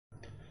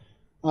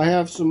I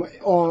have some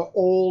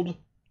old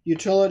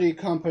utility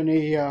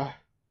company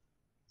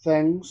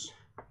things.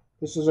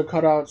 This is a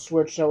cutout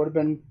switch that would have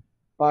been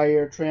by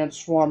your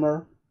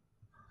transformer.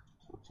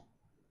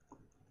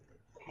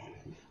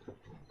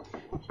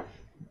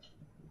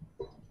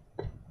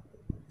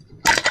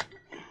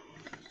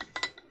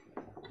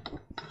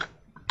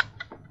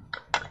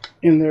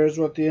 And there's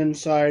what the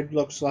inside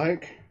looks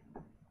like.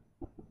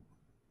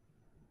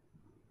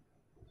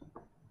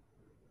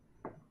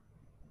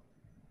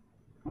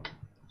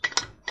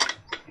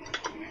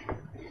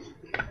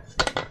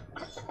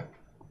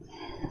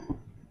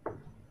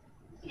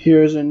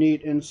 Here's a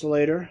neat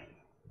insulator.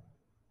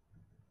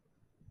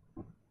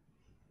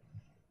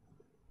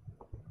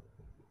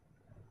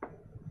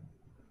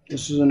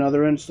 This is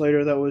another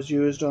insulator that was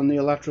used on the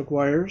electric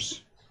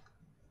wires.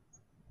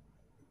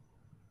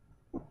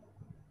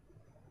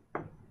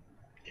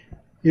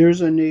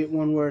 Here's a neat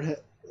one where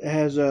it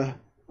has a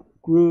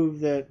groove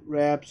that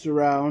wraps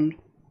around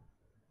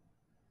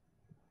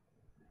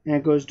and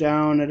it goes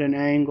down at an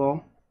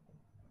angle.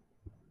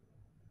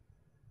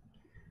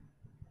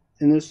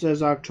 And this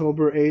says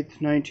October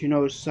 8th,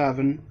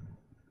 1907.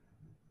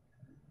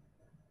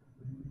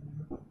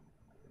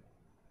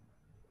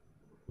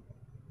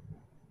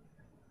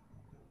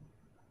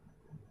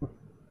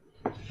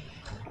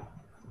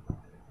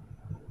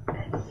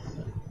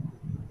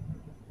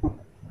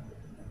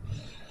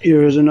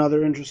 Here is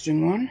another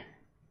interesting one.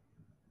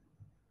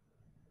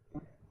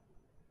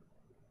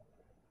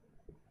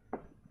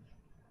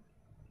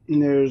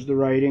 And there's the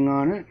writing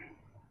on it.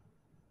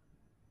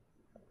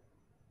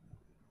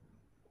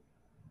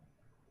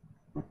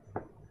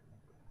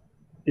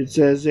 It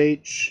says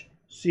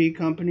H.C.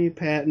 Company,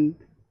 patent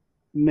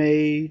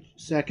May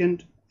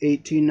 2nd,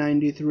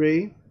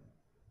 1893.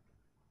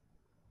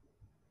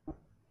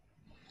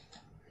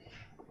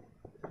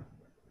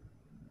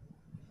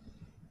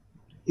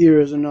 Here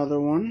is another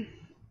one.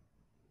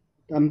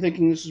 I'm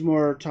thinking this is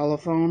more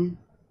telephone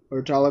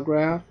or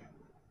telegraph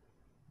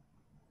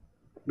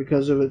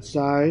because of its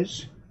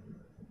size.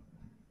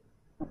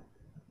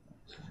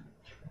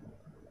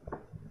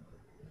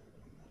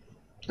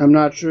 I'm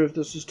not sure if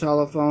this is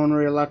telephone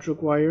or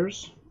electric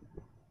wires.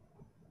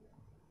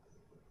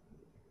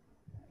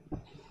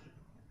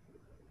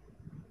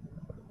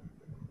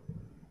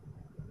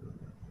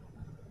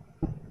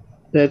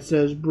 That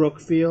says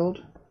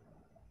Brookfield,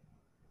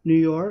 New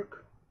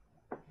York.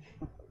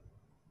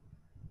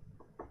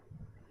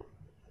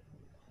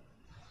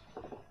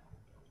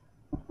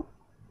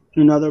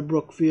 Another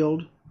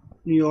Brookfield,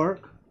 New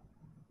York.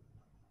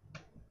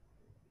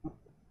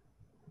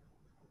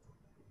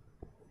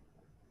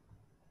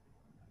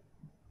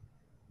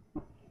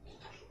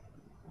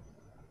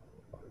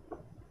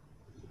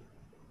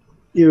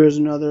 Here is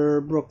another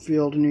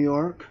Brookfield, New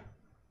York.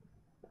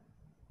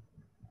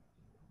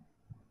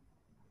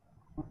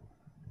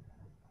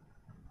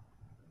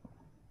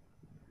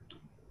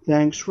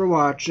 Thanks for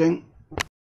watching.